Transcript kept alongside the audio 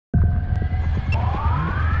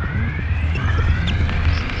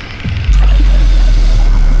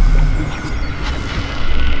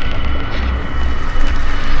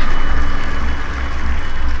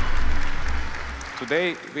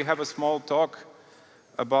today we have a small talk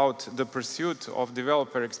about the pursuit of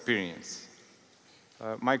developer experience.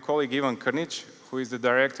 My colleague Ivan Krnić, who is the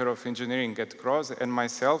Director of Engineering at CROZ, and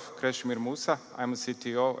myself, Kresimir Musa, I'm a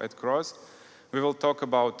CTO at CROZ, we will talk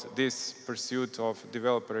about this pursuit of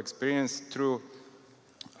developer experience through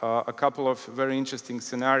a couple of very interesting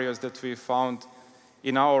scenarios that we found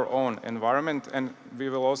in our own environment, and we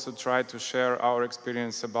will also try to share our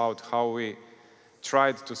experience about how we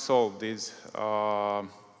tried to solve these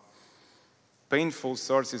painful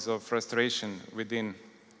sources of frustration within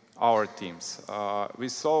our teams. We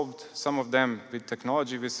solved some of them with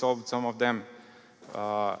technology, we solved some of them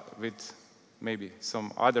with maybe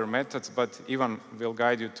some other methods, but Ivan will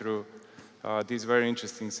guide you through these very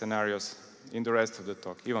interesting scenarios in the rest of the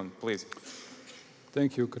talk. Ivan, please.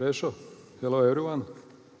 Thank you, Krešo. Hello, everyone.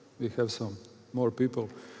 We have some more people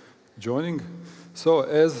joining. So,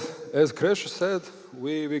 as Krešo said,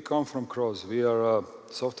 we come from CROZ. We are a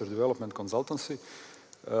software development consultancy.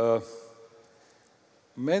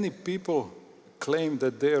 Many people claim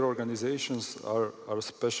that their organizations are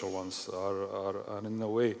special ones, are in a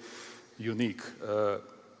way unique.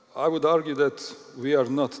 I would argue that we are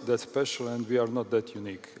not that special and we are not that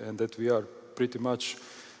unique, and that we are pretty much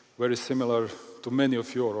very similar to many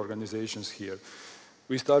of your organizations here.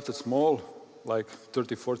 We started small, like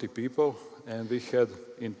 30, 40 people, and we had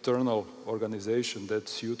internal organization that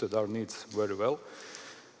suited our needs very well.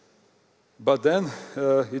 But then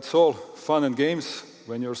it's all fun and games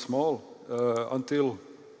when you're small until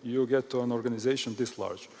you get to an organization this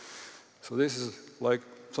large. So this is like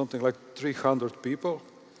something like 300 people,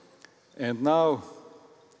 and now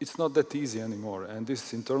it's not that easy anymore. And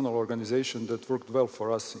this internal organization that worked well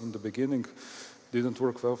for us in the beginning didn't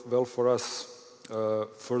work well for us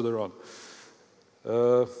further on.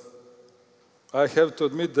 I have to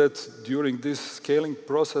admit that during this scaling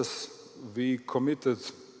process, we committed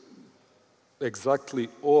exactly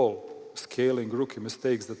all scaling rookie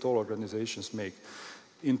mistakes that all organizations make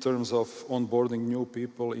in terms of onboarding new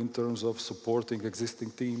people, in terms of supporting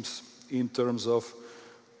existing teams, in terms of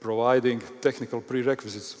providing technical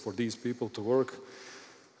prerequisites for these people to work.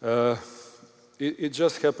 It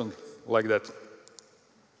just happened like that.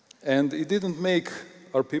 And it didn't make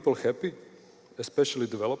our people happy, especially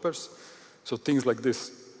developers. So things like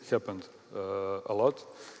this happened a lot.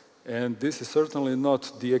 And this is certainly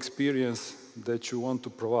not the experience that you want to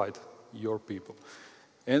provide your people.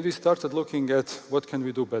 And we started looking at what can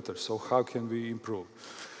we do better, so how can we improve.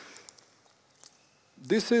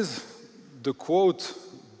 This is the quote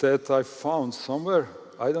that I found somewhere.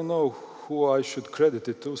 I don't know who I should credit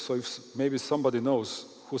it to, so if maybe somebody knows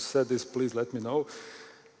who said this, please let me know.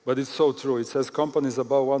 But it's so true. It says companies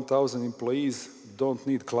above 1,000 employees don't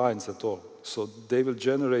need clients at all. So they will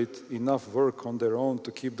generate enough work on their own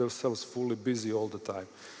to keep themselves fully busy all the time.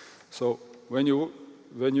 So when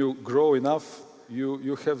you grow enough,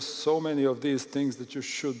 you have so many of these things that you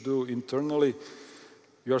should do internally.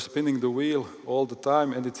 You're spinning the wheel all the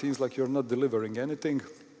time, and it seems like you're not delivering anything.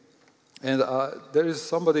 And there is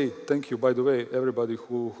somebody, thank you, by the way, everybody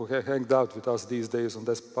who hanged out with us these days on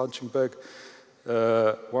this punching bag.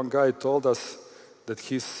 One guy told us that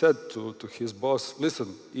he said to his boss,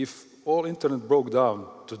 listen, if all internet broke down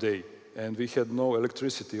today and we had no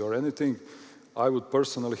electricity or anything, I would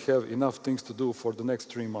personally have enough things to do for the next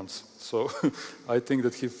 3 months. So I think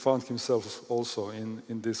that he found himself also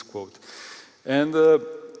in this quote. And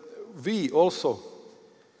we also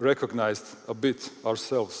recognized a bit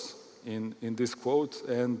ourselves in this quote,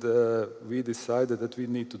 and we decided that we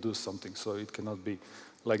need to do something, so it cannot be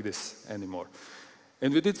like this anymore.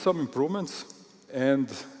 And we did some improvements, and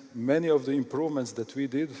many of the improvements that we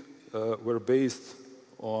did were based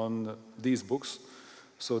on these books.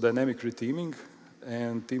 So dynamic reteaming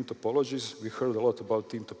and team topologies. We heard a lot about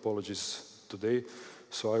team topologies today,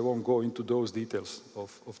 so I won't go into those details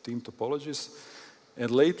of team topologies.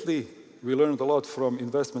 And lately, we learned a lot from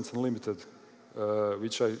Investments Unlimited,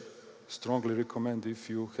 which I strongly recommend if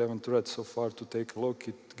you haven't read so far to take a look.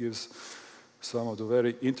 It gives some of the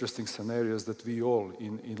very interesting scenarios that we all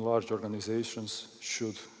in large organizations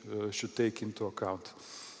should take into account.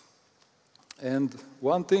 And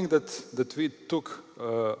one thing that we took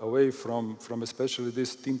away from especially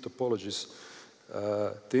this team topologies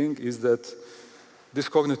thing is that this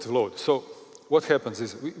cognitive load. So what happens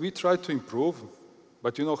is we try to improve,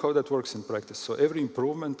 but you know how that works in practice. So every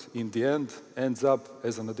improvement in the end ends up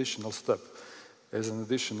as an additional step, as an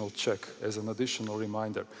additional check, as an additional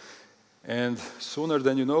reminder. And sooner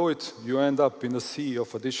than you know it, you end up in a sea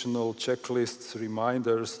of additional checklists,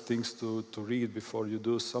 reminders, things to read before you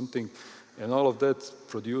do something. And all of that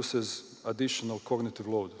produces additional cognitive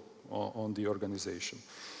load on the organization.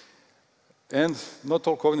 And not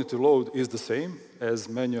all cognitive load is the same, as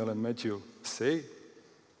Manuel and Matthew say.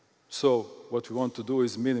 So what we want to do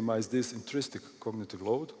is minimize this intrinsic cognitive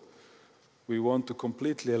load. We want to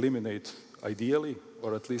completely eliminate, ideally,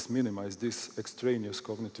 or at least minimize this extraneous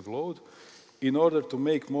cognitive load in order to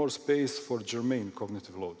make more space for germane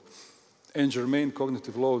cognitive load. And germane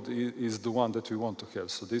cognitive load is the one that we want to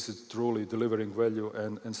have. So this is truly delivering value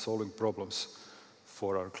and solving problems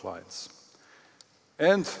for our clients.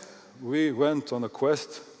 And we went on a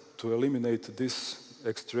quest to eliminate this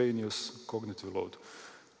extraneous cognitive load,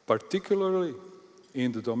 particularly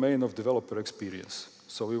in the domain of developer experience.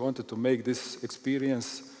 So we wanted to make this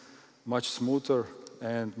experience much smoother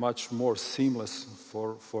and much more seamless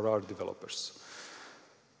for our developers.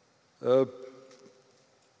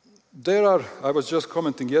 There are, I was just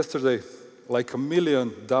commenting yesterday, like 1 million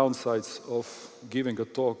downsides of giving a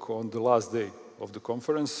talk on the last day of the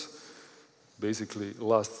conference, basically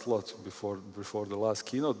last slot before the last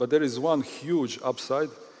keynote. But there is one huge upside,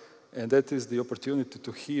 and that is the opportunity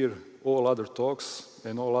to hear all other talks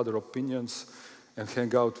and all other opinions and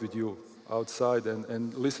hang out with you outside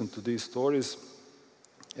and listen to these stories.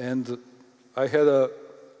 And I had a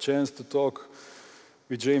chance to talk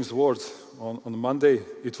with James Ward on Monday.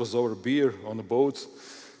 It was over beer on a boat.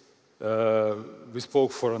 We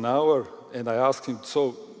spoke for an hour, and I asked him,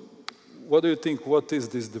 so what do you think, what is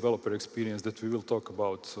this developer experience that we will talk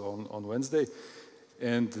about on Wednesday?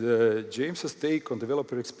 And James's take on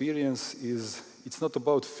developer experience is, it's not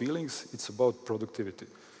about feelings, it's about productivity.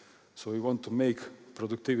 So we want to make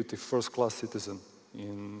productivity first-class citizen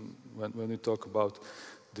when we talk about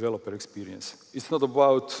developer experience. It's not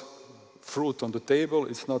about fruit on the table,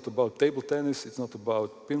 it's not about table tennis, it's not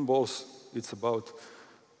about pinballs, it's about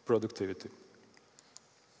productivity.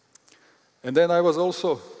 And then I was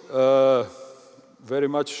also very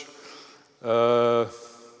much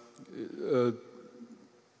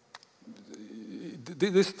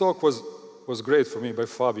this talk was great for me by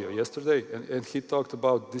Fabio yesterday, and he talked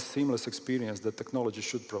about this seamless experience that technology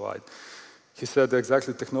should provide. He said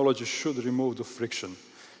exactly technology should remove the friction.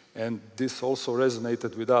 And this also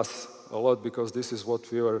resonated with us a lot because this is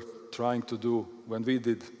what we were trying to do when we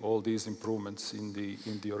did all these improvements in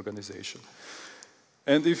the organization.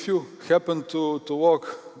 And if you happen to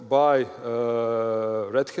walk by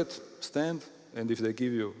Red Hat stand, and if they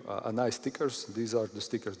give you a nice stickers, these are the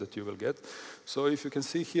stickers that you will get. So if you can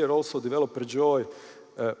see here also Developer Joy,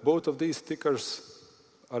 both of these stickers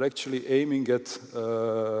are actually aiming at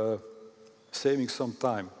saving some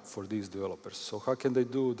time for these developers. So how can they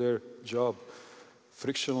do their job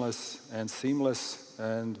frictionless and seamless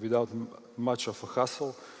and without much of a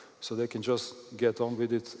hassle, so they can just get on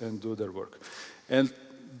with it and do their work. And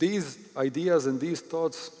these ideas and these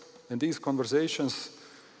thoughts and these conversations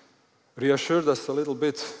reassured us a little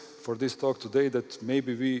bit for this talk today that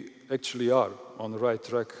maybe we actually are on the right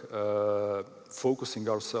track, focusing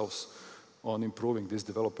ourselves on improving this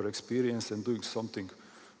developer experience and doing something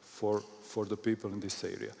for the people in this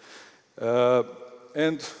area.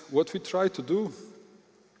 And what we try to do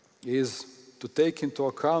is to take into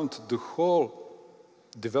account the whole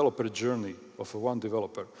developer journey of one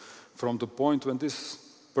developer, from the point when this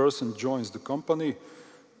person joins the company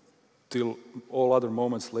till all other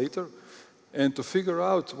moments later, and to figure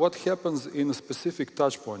out what happens in specific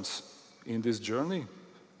touch points in this journey.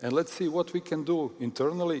 And let's see what we can do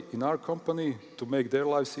internally in our company to make their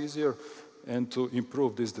lives easier and to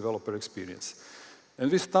improve this developer experience.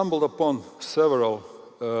 And we stumbled upon several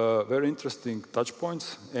very interesting touch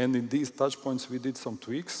points, and in these touch points we did some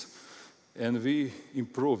tweaks, and we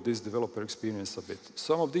improved this developer experience a bit. In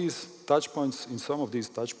some of these touch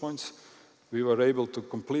points, we were able to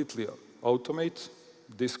completely automate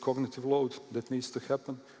this cognitive load that needs to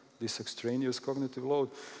happen, this extraneous cognitive load.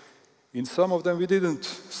 In some of them, we didn't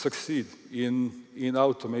succeed in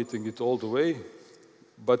automating it all the way,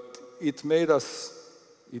 but we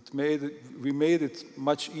made it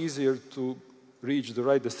much easier to reach the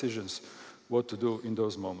right decisions, what to do in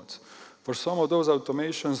those moments. For some of those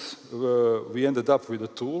automations, we ended up with a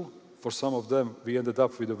tool. For some of them, we ended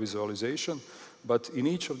up with a visualization. But in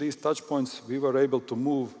each of these touch points, we were able to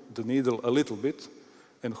move the needle a little bit,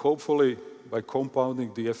 and hopefully, by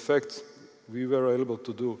compounding the effect, we were able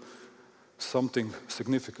to do something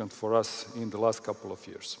significant for us in the last couple of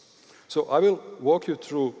years. So I will walk you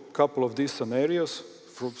through a couple of these scenarios,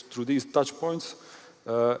 through these touch points.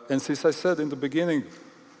 And since I said in the beginning,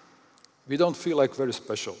 we don't feel like very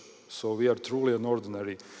special. So we are truly an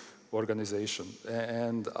ordinary organization.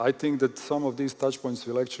 And I think that some of these touch points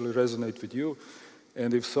will actually resonate with you.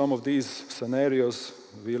 And if some of these scenarios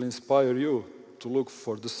will inspire you to look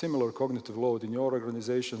for the similar cognitive load in your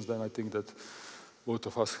organizations, then I think that both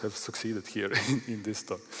of us have succeeded here in this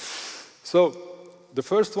talk. So the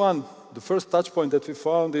first one, the first touch point that we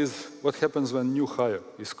found is what happens when new hire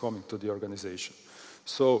is coming to the organization.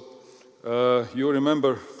 So you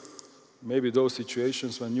remember maybe those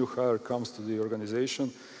situations when new hire comes to the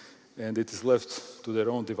organization and it is left to their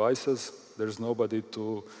own devices. There's nobody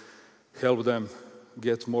to help them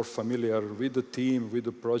get more familiar with the team, with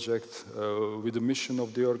the project, with the mission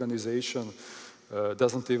of the organization,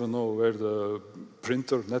 doesn't even know where the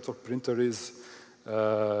printer, network printer is.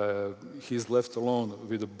 He's left alone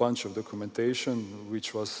with a bunch of documentation,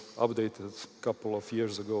 which was updated a couple of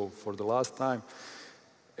years ago for the last time.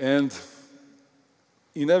 And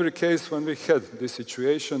in every case, when we had this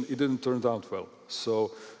situation, it didn't turn out well.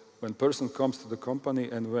 So when a person comes to the company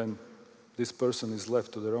and when this person is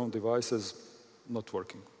left to their own devices, not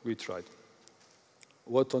working. We tried.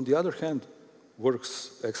 What, on the other hand,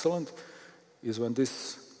 works excellent is when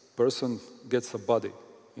this person gets a buddy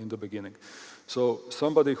in the beginning. So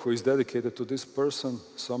somebody who is dedicated to this person,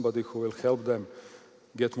 somebody who will help them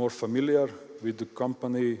get more familiar with the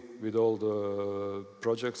company, with all the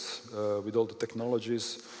projects, with all the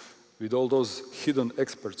technologies, with all those hidden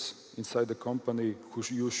experts inside the company who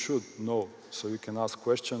you should know, so you can ask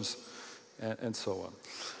questions and so on.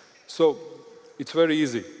 So it's very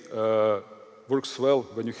easy. Works well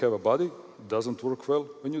when you have a buddy, doesn't work well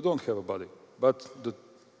when you don't have a buddy. But the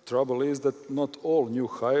trouble is that not all new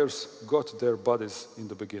hires got their buddies in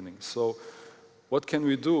the beginning. So what can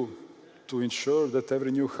we do to ensure that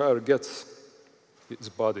every new hire gets his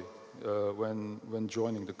buddy when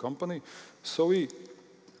joining the company? So we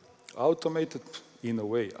automated, in a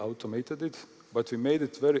way, automated it, but we made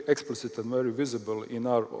it very explicit and very visible in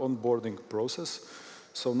our onboarding process.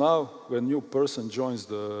 So now, when a new person joins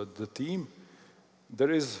the team,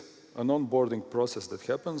 there is an onboarding process that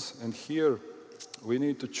happens, and here we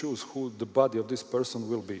need to choose who the buddy of this person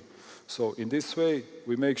will be. So in this way,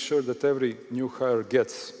 we make sure that every new hire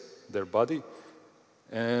gets their buddy,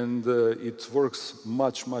 and it works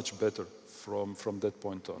much, much better from that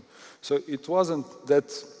point on. So it wasn't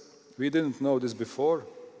that we didn't know this before,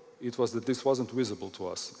 it was that this wasn't visible to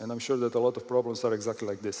us. And I'm sure that a lot of problems are exactly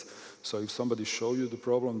like this. So if somebody shows you the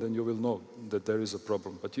problem, then you will know that there is a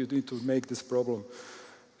problem. But you need to make this problem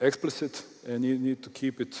explicit, and you need to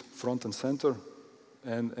keep it front and center,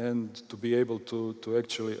 and to be able to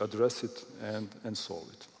actually address it and solve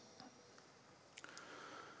it.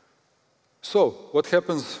 So what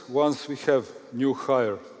happens once we have new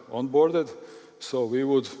hire onboarded? So we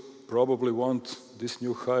would probably want this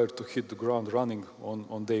new hire to hit the ground running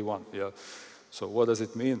on day one. Yeah. So what does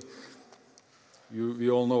it mean? We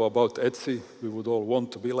all know about Etsy. We would all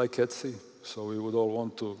want to be like Etsy. So we would all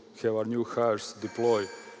want to have our new hires deploy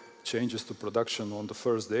changes to production on the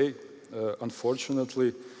first day.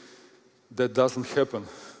 Unfortunately, that doesn't happen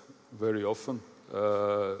very often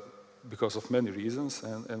because of many reasons.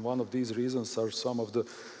 And one of these reasons are some of the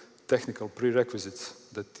technical prerequisites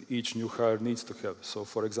that each new hire needs to have. So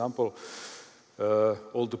for example,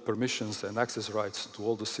 all the permissions and access rights to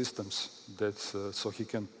all the systems that so he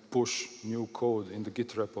can push new code in the Git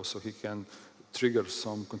repo, so he can trigger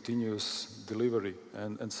some continuous delivery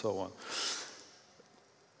and so on.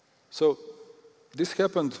 So this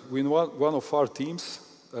happened with one of our teams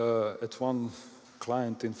at one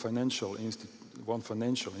client in one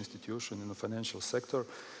financial institution in the financial sector.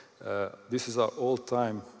 This is our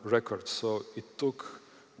all-time record. So it took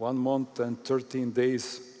 1 month and 13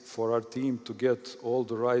 days for our team to get all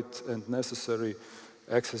the right and necessary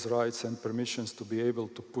access rights and permissions to be able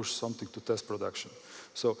to push something to test production.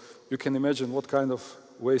 So you can imagine what kind of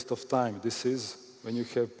waste of time this is when you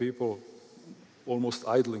have people almost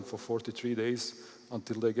idling for 43 days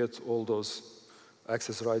until they get all those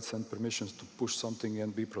access rights and permissions to push something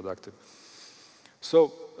and be productive.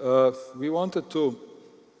 So we wanted to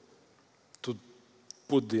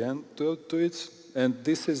put the end to it, and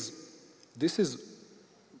this is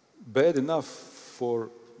bad enough for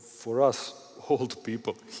us old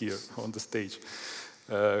people here on the stage,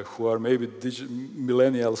 who are maybe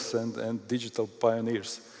millennials and digital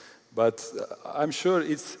pioneers. But I'm sure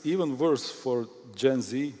it's even worse for Gen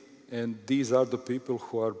Z, and these are the people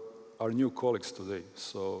who are our new colleagues today.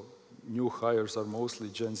 So new hires are mostly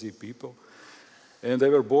Gen Z people, and they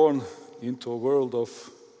were born into a world of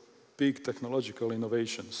big technological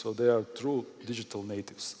innovation. So they are true digital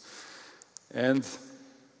natives. And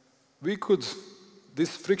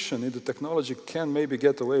this friction in the technology can maybe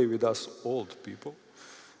get away with us old people,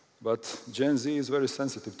 but Gen Z is very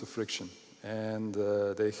sensitive to friction. and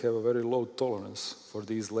they have a very low tolerance for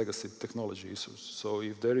these legacy technology issues. So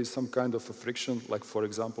if there is some kind of a friction, like for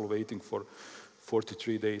example, waiting for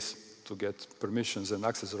 43 days to get permissions and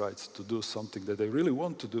access rights to do something that they really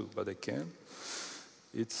want to do, but they can't,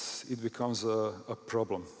 it becomes a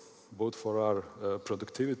problem, both for our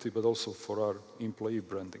productivity, but also for our employee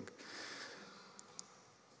branding.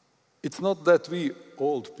 It's not that we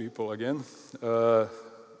old people, again,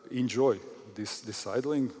 enjoy this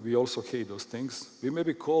idling. We also hate those things. We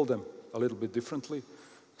maybe call them a little bit differently.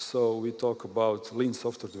 So we talk about lean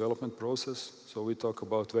software development process. So we talk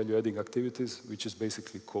about value-adding activities, which is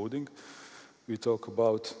basically coding. We talk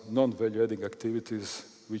about non-value-adding activities,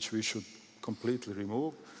 which we should completely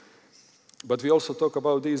remove. But we also talk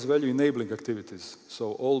about these value-enabling activities.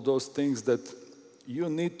 So all those things that you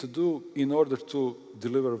need to do in order to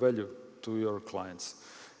deliver value to your clients.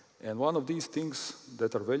 And one of these things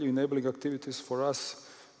that are value-enabling activities for us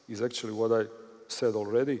is actually what I said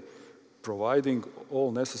already, providing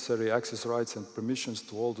all necessary access rights and permissions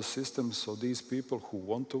to all the systems, so these people who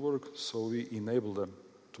want to work, so we enable them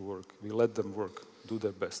to work. We let them work, do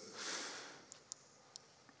their best.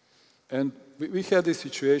 And we had these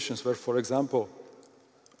situations where, for example,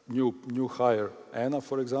 new hire, Anna,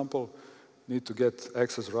 for example, need to get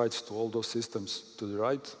access rights to all those systems to the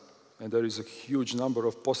right, and there is a huge number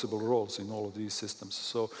of possible roles in all of these systems.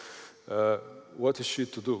 So what is she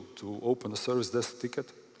to do? To open a service desk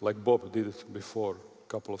ticket, like Bob did it before a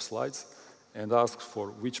couple of slides, and ask for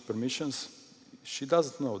which permissions? She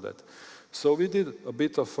doesn't know that. So we did a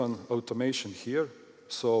bit of an automation here.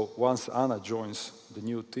 So once Anna joins the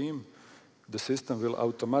new team, the system will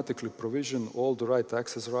automatically provision all the right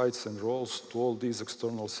access rights and roles to all these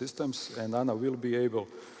external systems, and Anna will be able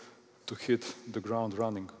to hit the ground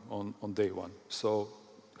running on day one. So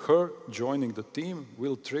her joining the team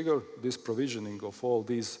will trigger this provisioning of all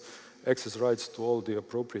these access rights to all the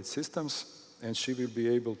appropriate systems, and she will be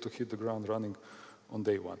able to hit the ground running on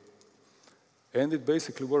day one. And it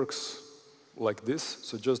basically works like this,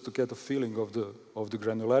 so just to get a feeling of the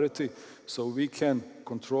granularity, so we can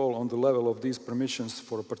control on the level of these permissions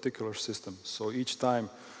for a particular system. So each time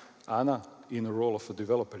Anna, in a role of a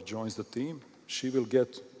developer, joins the team, she will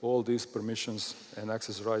get all these permissions and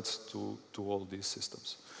access rights to all these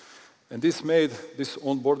systems. And this made this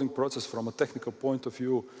onboarding process from a technical point of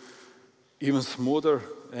view even smoother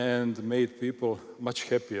and made people much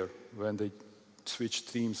happier when they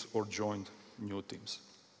switched teams or joined new teams.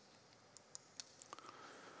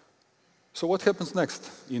 So what happens next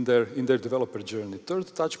in their developer journey?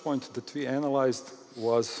 Third touch point that we analyzed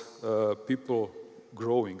was people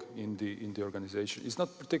growing in the organization. It's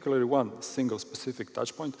not particularly one single specific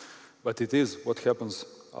touch point, but it is what happens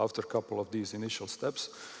after a couple of these initial steps.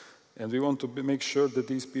 And we want to make sure that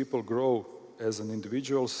these people grow as an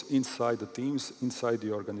individuals inside the teams, inside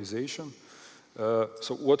the organization.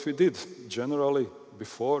 So what we did generally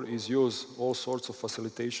before is use all sorts of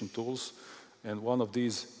facilitation tools, and one of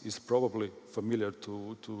these is probably familiar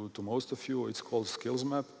to most of you. It's called Skills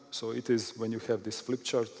Map. So it is when you have this flip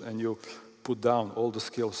chart and you put down all the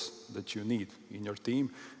skills that you need in your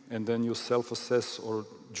team, and then you self-assess or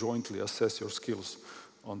jointly assess your skills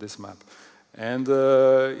on this map. And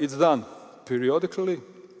it's done periodically,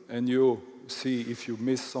 and you see if you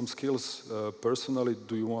miss some skills personally,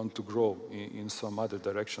 do you want to grow in some other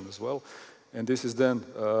direction as well? And this is then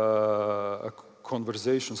a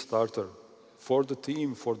conversation starter for the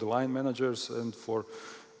team, for the line managers, and for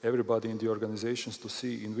everybody in the organizations to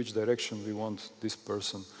see in which direction we want this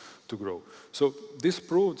person to grow. So this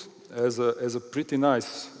proved as a pretty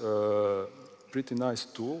nice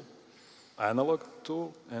tool, analog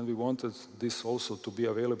tool, and we wanted this also to be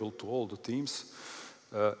available to all the teams.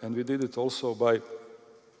 And we did it also by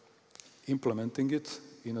implementing it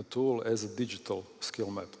in a tool as a digital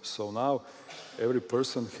skill map. So now every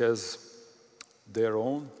person has their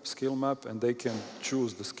own skill map, and they can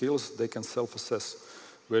choose the skills, they can self-assess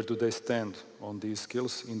where do they stand on these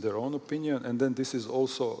skills in their own opinion, and then this is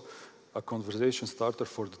also a conversation starter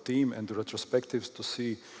for the team and the retrospectives to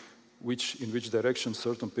see in which direction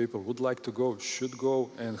certain people would like to go, should go,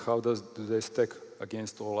 and how do they stack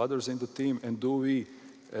against all others in the team, and do we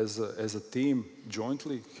as a team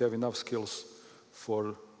jointly have enough skills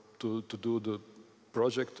to do the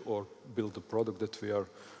project or build the product that we are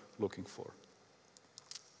looking for.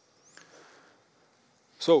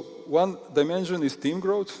 So one dimension is team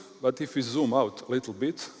growth, but if we zoom out a little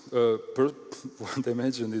bit, one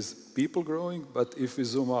dimension is people growing, but if we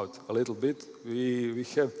zoom out a little bit, we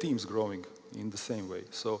have teams growing in the same way.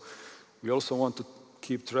 So we also want to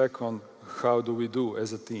keep track on how do we do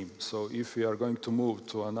as a team. So if we are going to move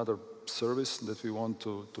to another service that we want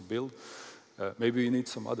to build, Maybe we need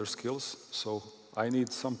some other skills, so I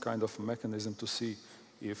need some kind of mechanism to see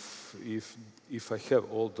if I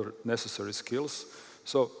have all the necessary skills.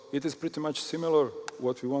 So it is pretty much similar.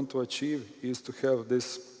 What we want to achieve is to have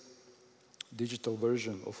this digital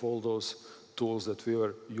version of all those tools that we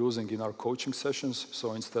were using in our coaching sessions.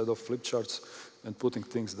 So instead of flip charts and putting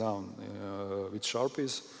things down with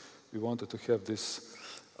Sharpies, we wanted to have this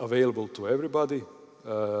available to everybody,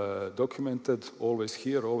 documented, always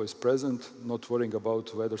here, always present, not worrying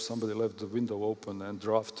about whether somebody left the window open and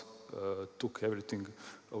draft took everything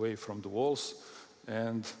away from the walls.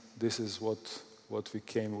 And this is what we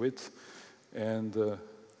came with, and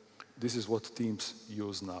this is what teams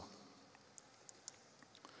use now.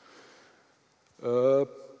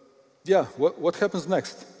 Yeah, what happens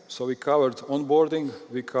next? So we covered onboarding,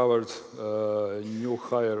 we covered new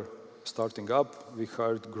hire starting up, we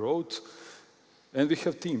hired growth, and we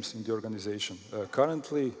have teams in the organization.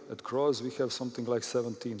 Currently at CROZ, we have something like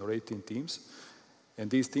 17 or 18 teams, and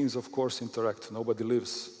these teams, of course, interact. Nobody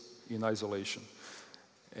lives in isolation.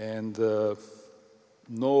 And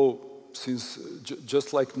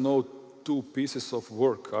just like no two pieces of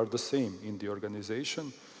work are the same in the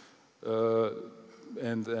organization,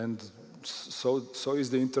 and so is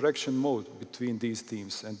the interaction mode between these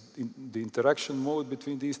teams. And the interaction mode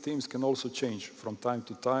between these teams can also change from time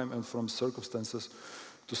to time and from circumstances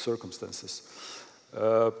to circumstances.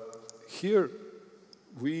 Here,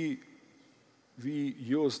 we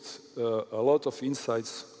used a lot of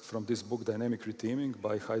insights from this book, Dynamic Reteaming,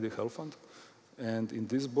 by Heidi Helfand. And in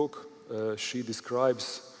this book, she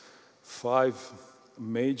describes five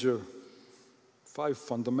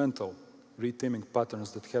fundamental reteaming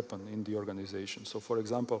patterns that happen in the organization. So for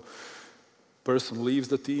example, person leaves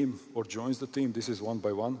the team or joins the team. This is one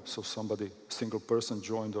by one. So single person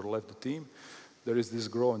joined or left the team. There is this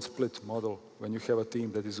grow and split model when you have a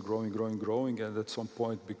team that is growing, growing, growing, and at some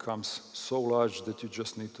point becomes so large that you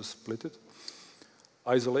just need to split it.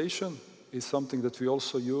 Isolation is something that we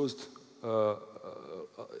also used a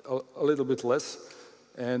little bit less,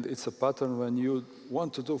 and it's a pattern when you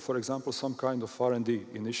want to do, for example, some kind of R&D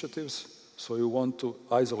initiatives. So you want to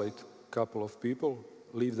isolate a couple of people,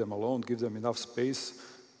 leave them alone, give them enough space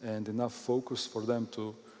and enough focus for them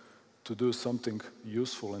to do something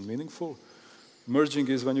useful and meaningful. Merging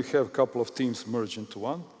is when you have a couple of teams merge into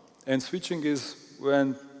one. And switching is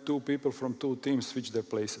when two people from two teams switch their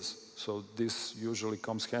places. So this usually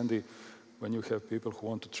comes handy when you have people who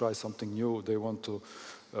want to try something new. They want to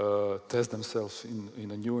test themselves in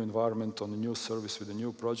a new environment, on a new service with a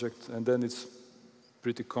new project. And then it's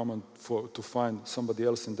pretty common to find somebody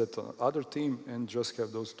else in that other team and just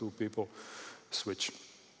have those two people switch.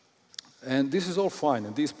 And this is all fine,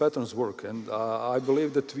 and these patterns work. And I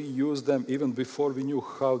believe that we used them even before we knew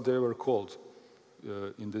how they were called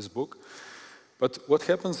in this book. But what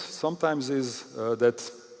happens sometimes is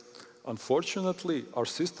that, unfortunately, our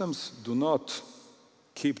systems do not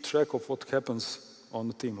keep track of what happens on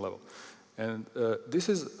the team level. And this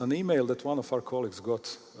is an email that one of our colleagues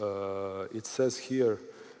got. It says here,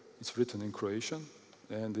 it's written in Croatian,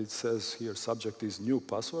 and it says here, subject is new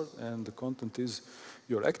password, and the content is,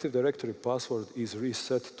 your Active Directory password is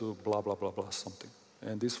reset to blah, blah, blah, blah, something.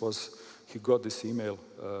 And he got this email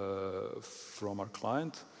from our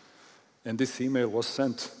client, and this email was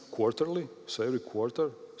sent quarterly, so every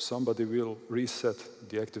quarter, somebody will reset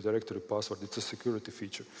the Active Directory password. It's a security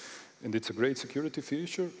feature. And it's a great security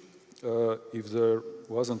feature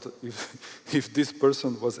if this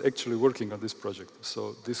person was actually working on this project.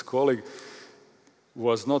 So this colleague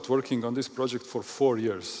was not working on this project for 4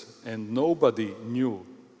 years, and nobody knew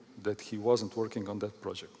that he wasn't working on that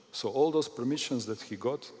project. So all those permissions that he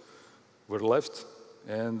got were left,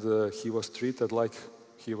 and he was treated like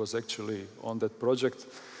he was actually on that project.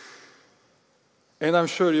 And I'm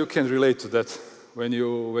sure you can relate to that when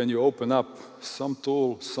you open up some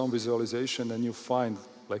tool, some visualization, and you find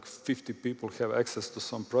like 50 people have access to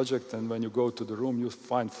some project, and when you go to the room, you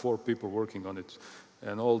find 4 people working on it.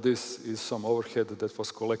 And all this is some overhead that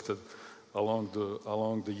was collected along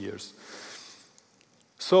the years.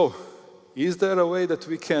 So, is there a way that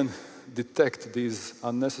we can detect these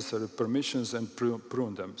unnecessary permissions and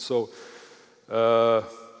prune them? So,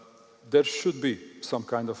 there should be some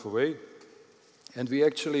kind of a way. And we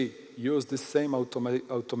actually use the same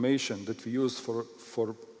automation that we use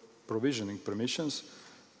for provisioning permissions.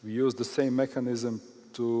 We use the same mechanism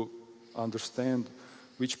to understand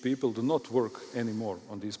which people do not work anymore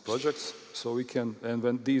on these projects. So we can, and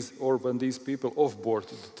when these people offboard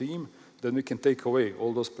the team, then we can take away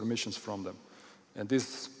all those permissions from them. And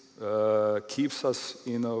this keeps us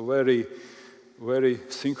in a very, very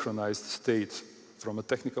synchronized state from a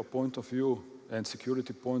technical point of view and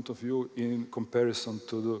security point of view in comparison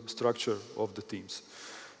to the structure of the teams.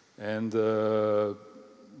 And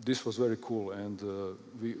this was very cool, and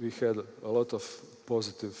we had a lot of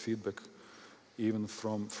positive feedback even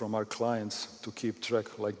from our clients to keep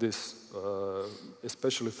track like this,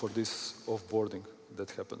 especially for this offboarding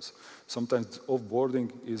that happens. Sometimes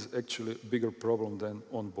offboarding is actually a bigger problem than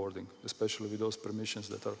onboarding, especially with those permissions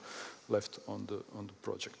that are left on the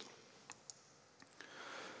project.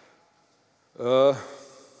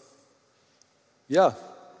 Yeah,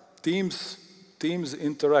 teams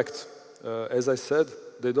interact. As I said,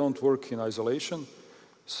 they don't work in isolation,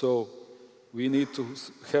 so we need to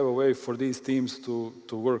have a way for these teams to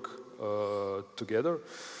work together.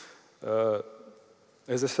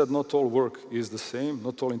 As I said, not all work is the same,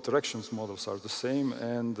 not all interactions models are the same,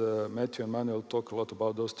 and Matthew and Manuel talk a lot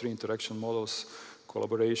about those 3 interaction models: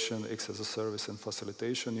 collaboration, X as a service, and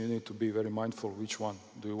facilitation. You need to be very mindful which one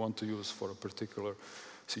do you want to use for a particular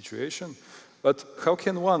situation. But how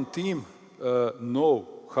can one team know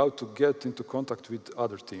how to get into contact with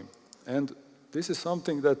other team? And this is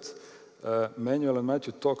something that Manuel and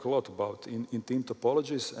Matthew talk a lot about in team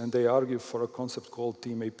topologies, and they argue for a concept called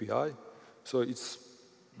team API. So it's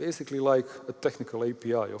basically like a technical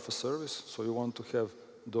API of a service. So you want to have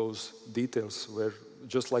those details where,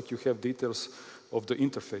 just like you have details of the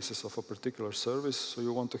interfaces of a particular service, so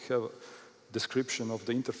you want to have a description of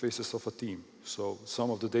the interfaces of a team. So some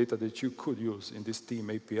of the data that you could use in this team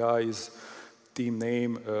API is team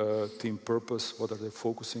name, team purpose, what are they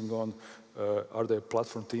focusing on, are they a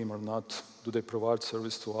platform team or not, do they provide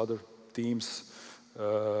service to other teams,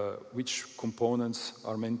 which components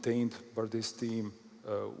are maintained by this team,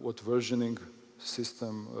 what versioning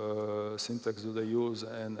system syntax do they use,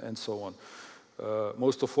 and so on.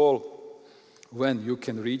 Most of all, when you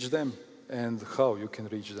can reach them and how you can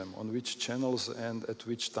reach them, on which channels and at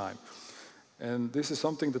which time. And this is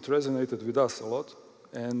something that resonated with us a lot.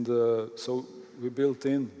 And so we built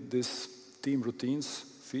in this team routines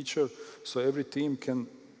feature, so every team can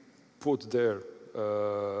put their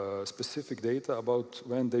specific data about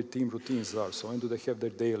when their team routines are. So when do they have their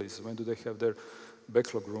dailies, when do they have their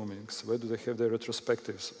backlog groomings, when do they have their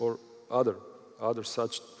retrospectives, or other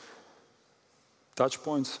such touch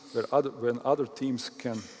points when other teams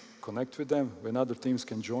can connect with them, when other teams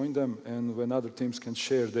can join them, and when other teams can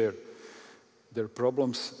share their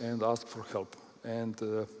problems and ask for help. And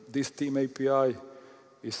this team API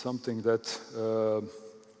is something that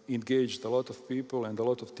engaged a lot of people, and a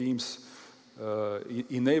lot of teams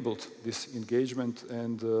enabled this engagement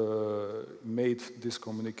and made this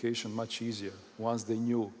communication much easier once they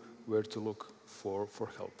knew where to look for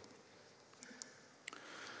help.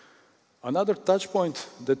 Another touch point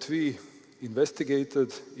that we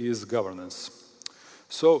investigated is governance.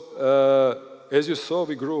 So, as you saw,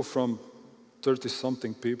 we grew from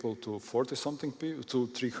 30-something people to 40-something people, to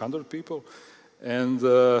 300 people. And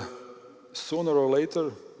sooner or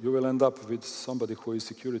later, you will end up with somebody who is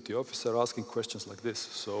security officer asking questions like this.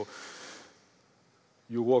 So,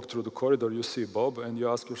 you walk through the corridor, you see Bob, and you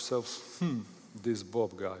ask yourself, this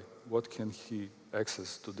Bob guy, what can he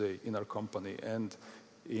access today in our company? And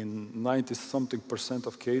in 90-something%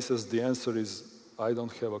 of cases, the answer is, I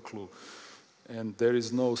don't have a clue. And there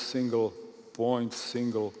is no single point,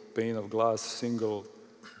 single pane of glass, single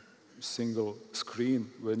screen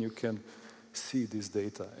when you can see this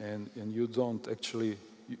data. And you don't actually,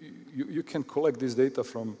 you can collect this data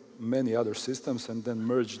from many other systems and then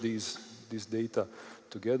merge this data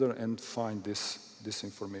together and find this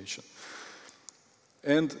information.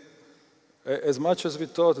 And as much as we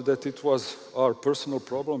thought that it was our personal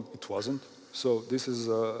problem, it wasn't. So this is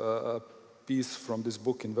a piece from this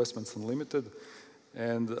book, Investments Unlimited.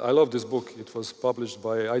 And I love this book. It was published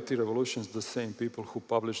by IT Revolutions, the same people who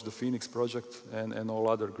published the Phoenix Project and all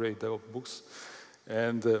other great DevOps books.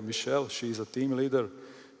 And Michelle, she is a team leader.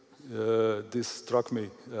 This struck me.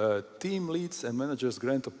 Team leads and managers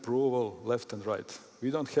grant approval left and right. We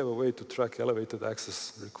don't have a way to track elevated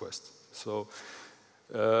access requests. So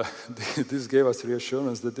this gave us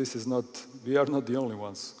reassurance that this is not, we are not the only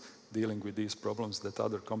ones dealing with these problems, that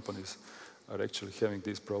other companies are actually having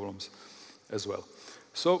these problems as well.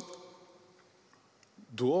 So,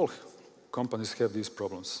 do all companies have these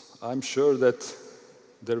problems? I'm sure that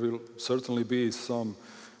there will certainly be some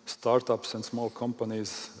startups and small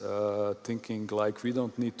companies thinking like, we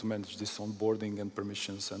don't need to manage this onboarding and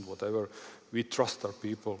permissions and whatever. We trust our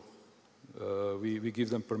people. We give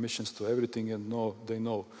them permissions to everything and they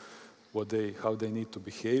know how they need to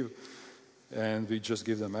behave. and we just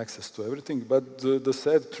give them access to everything. But the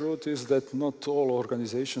sad truth is that not all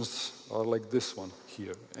organizations are like this one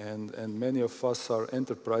here. And many of us are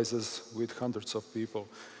enterprises with hundreds of people.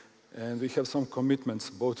 And we have some commitments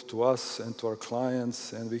both to us and to our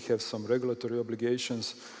clients, and we have some regulatory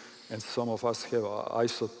obligations. And some of us have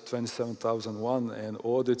ISO 27001 and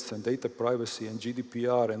audits and data privacy and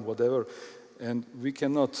GDPR and whatever. And we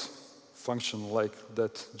cannot function like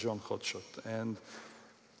that John Hotshot. And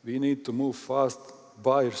we need to move fast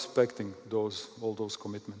by respecting all those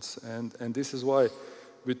commitments. And this is why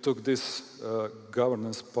we took this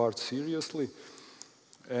governance part seriously.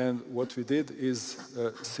 And what we did is,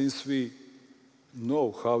 since we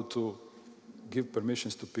know how to give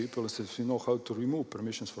permissions to people, since we know how to remove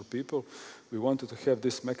permissions for people, we wanted to have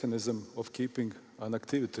this mechanism of keeping an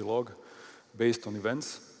activity log based on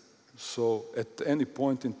events. So at any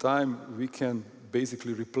point in time, we can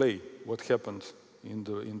basically replay what happened in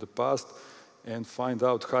the past and find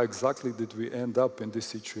out how exactly did we end up in this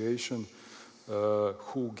situation,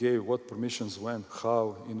 who gave what permissions when,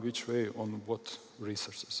 how, in which way, on what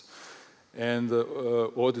resources. And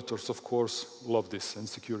auditors, of course, love this, and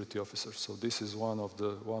security officers. So this is one of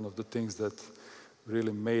the things that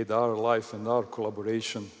really made our life and our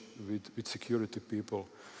collaboration with security people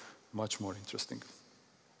much more interesting.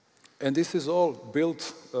 And this is all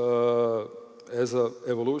built as an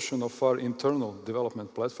evolution of our internal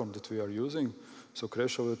development platform that we are using. So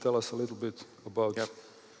Krešo will tell us a little bit about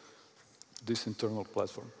this internal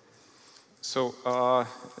platform. So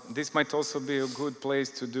this might also be a good place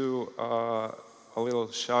to do a little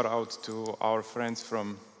shout out to our friends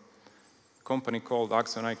from a company called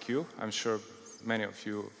Axon IQ. I'm sure many of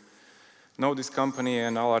you know this company,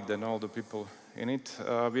 and Allard and all the people in it.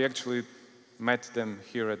 We actually met them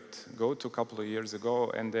here at GOTO a couple of years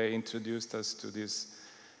ago, and they introduced us to this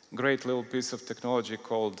great little piece of technology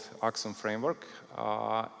called Axon Framework.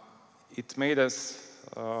 It made us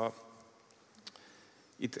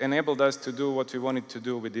it enabled us to do what we wanted to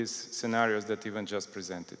do with these scenarios that Ivan just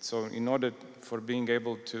presented. So in order to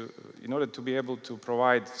be able to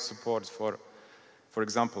provide support for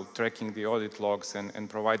example, tracking the audit logs and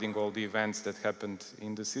providing all the events that happened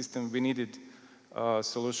in the system, we needed a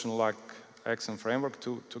solution like Axon Framework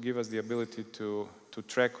to give us the ability to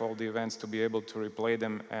track all the events, to be able to replay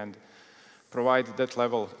them and provide that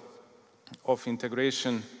level of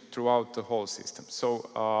integration throughout the whole system. So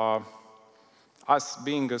us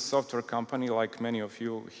being a software company, like many of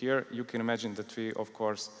you here, you can imagine that we, of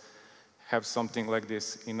course, have something like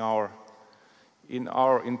this in our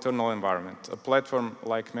internal environment. A platform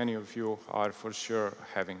like many of you are for sure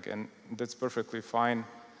having, and that's perfectly fine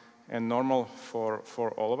and normal for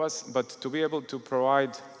all of us. But to be able to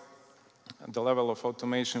provide the level of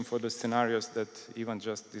automation for the scenarios that Ivan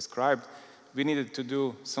just described, we needed to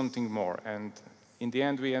do something more. And in the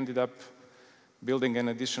end, we ended up building an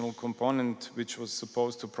additional component which was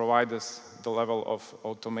supposed to provide us the level of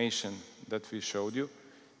automation that we showed you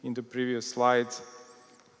in the previous slides.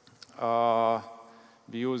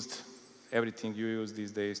 We used everything you use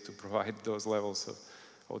these days to provide those levels of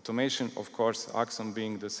automation. Of course, Axon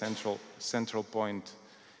being the central point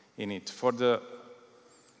in it. For the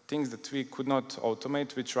things that we could not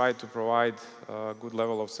automate, we tried to provide a good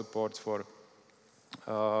level of support for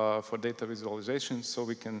data visualization, so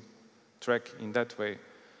we can track in that way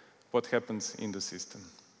what happens in the system.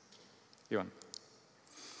 Ivan.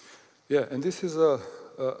 Yeah, and this is a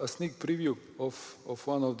sneak preview of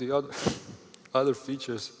one of the other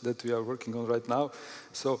features that we are working on right now.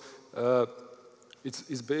 So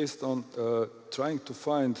it's based on trying to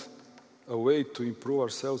find a way to improve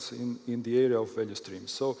ourselves in the area of value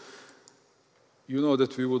streams. So you know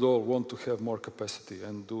that we would all want to have more capacity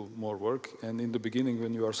and do more work. And in the beginning,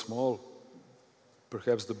 when you are small,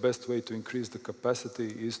 perhaps the best way to increase the capacity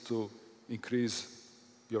is to increase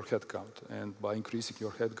your headcount. And by increasing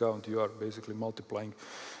your headcount, you are basically multiplying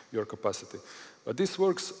your capacity. But this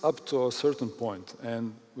works up to a certain point.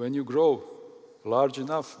 And when you grow large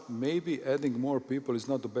enough, maybe adding more people is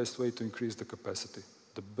not the best way to increase the capacity.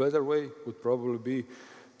 The better way would probably be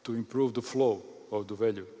to improve the flow of the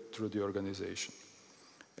value through the organization.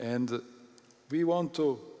 And we want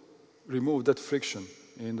to remove that friction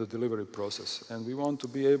in the delivery process. And we want to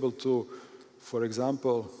be able to, for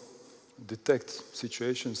example, detect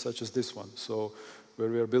situations such as this one. So where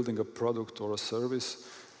we are building a product or a service,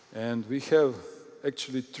 and we have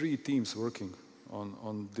actually 3 teams working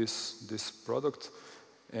on this product,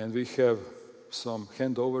 and we have some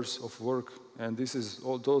handovers of work, and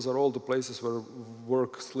those are all the places where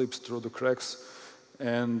work slips through the cracks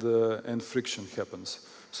and friction happens.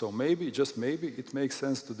 So maybe, just maybe, it makes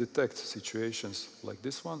sense to detect situations like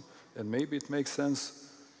this one And maybe it makes sense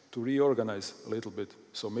to reorganize a little bit.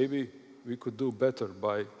 So maybe we could do better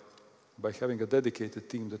by having a dedicated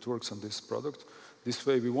team that works on this product. This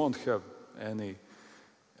way we won't have any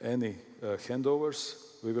handovers.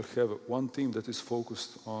 We will have one team that is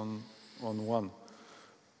focused on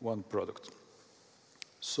one product.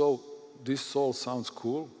 So this all sounds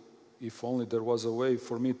cool, if only there was a way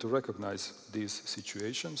for me to recognize these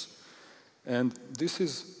situations. And this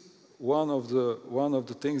is one of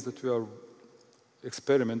the things that we are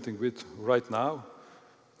experimenting with right now.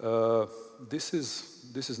 This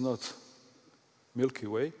is not Milky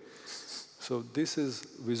Way. So this is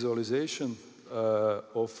visualization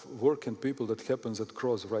of work and people that happens at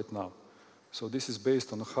CROZ right now. So this is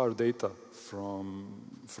based on hard data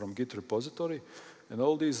from Git repository. And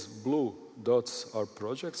all these blue dots are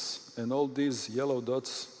projects, and all these yellow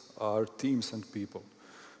dots are teams and people.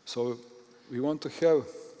 So we want to have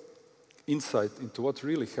insight into what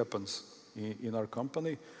really happens in our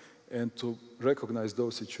company and to recognize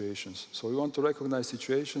those situations. So we want to recognize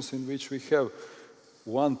situations in which we have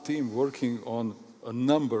one team working on a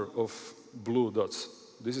number of blue dots.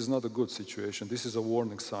 This is not a good situation. This is a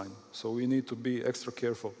warning sign. So we need to be extra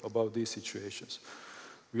careful about these situations.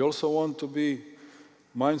 We also want to be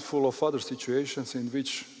mindful of other situations in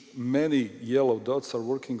which many yellow dots are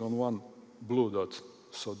working on one blue dot.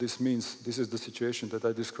 So this means this is the situation that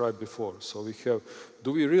I described before. So we have,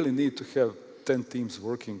 do we really need to have 10 teams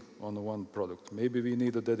working on one product? Maybe we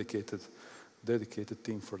need a dedicated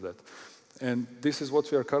team for that. And this is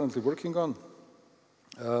what we are currently working on.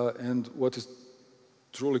 And what is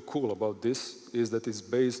truly cool about this is that it's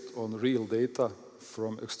based on real data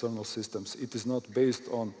from external systems. It is not based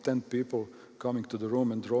on 10 people coming to the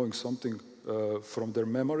room and drawing something from their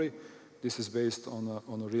memory. This is based on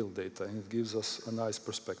a real data, and it gives us a nice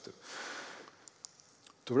perspective.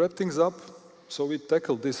 To wrap things up, so we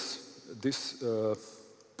tackled this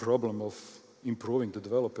problem of improving the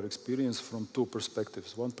developer experience from two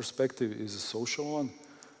perspectives. One perspective is a social one,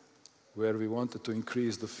 where we wanted to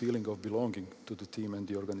increase the feeling of belonging to the team and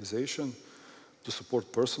the organization, to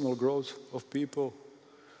support personal growth of people,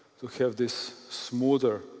 to have this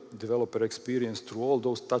smoother developer experience through all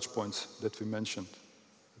those touch points that we mentioned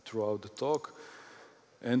throughout the talk,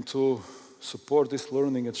 and to support this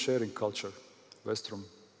learning and sharing culture, Western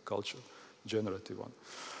culture, generative one.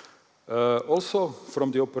 Also,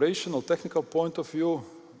 from the operational technical point of view,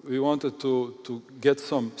 we wanted to get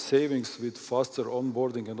some savings with faster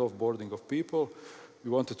onboarding and offboarding of people. We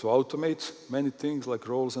wanted to automate many things like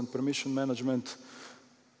roles and permission management.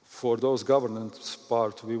 For those governance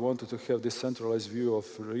part, we wanted to have this centralized view of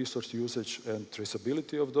resource usage and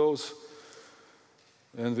traceability of those.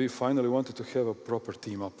 And we finally wanted to have a proper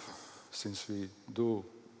team up, since we do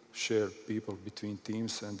share people between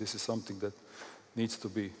teams, and this is something that needs to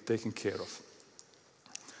be taken care of.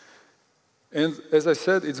 And as I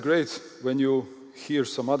said, it's great when you hear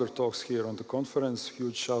some other talks here on the conference.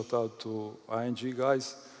 Huge shout out to ING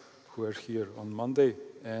guys who are here on Monday,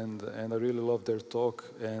 and I really love their talk,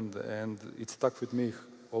 and it stuck with me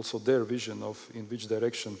also their vision of in which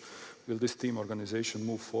direction will this team organization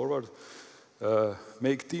move forward.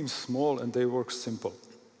 Make teams small and they work simple.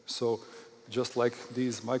 So just like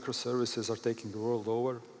these microservices are taking the world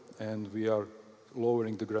over, and we are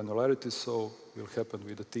lowering the granularity, so will happen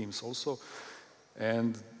with the teams also.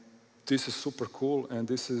 And this is super cool, and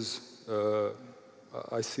this is,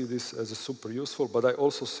 I see this as a super useful, but I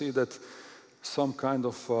also see that some kind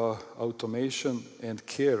of automation and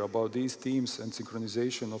care about these teams and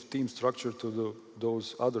synchronization of team structure to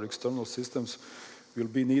those other external systems will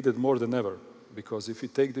be needed more than ever. Because if we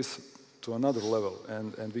take this to another level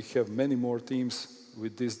and we have many more teams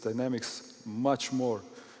with these dynamics much more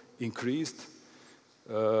increased,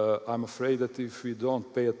 I'm afraid that if we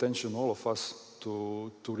don't pay attention, all of us,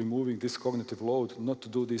 to removing this cognitive load, not to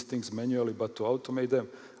do these things manually, but to automate them,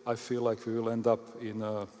 I feel like we will end up in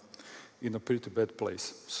a pretty bad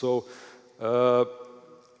place. So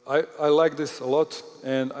I like this a lot,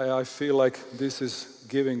 and I feel like this is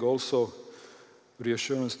giving also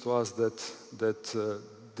reassurance to us that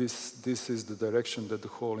this is the direction that the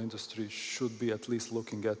whole industry should be at least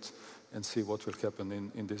looking at and see what will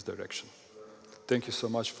happen in this direction. Thank you so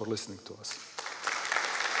much for listening to us.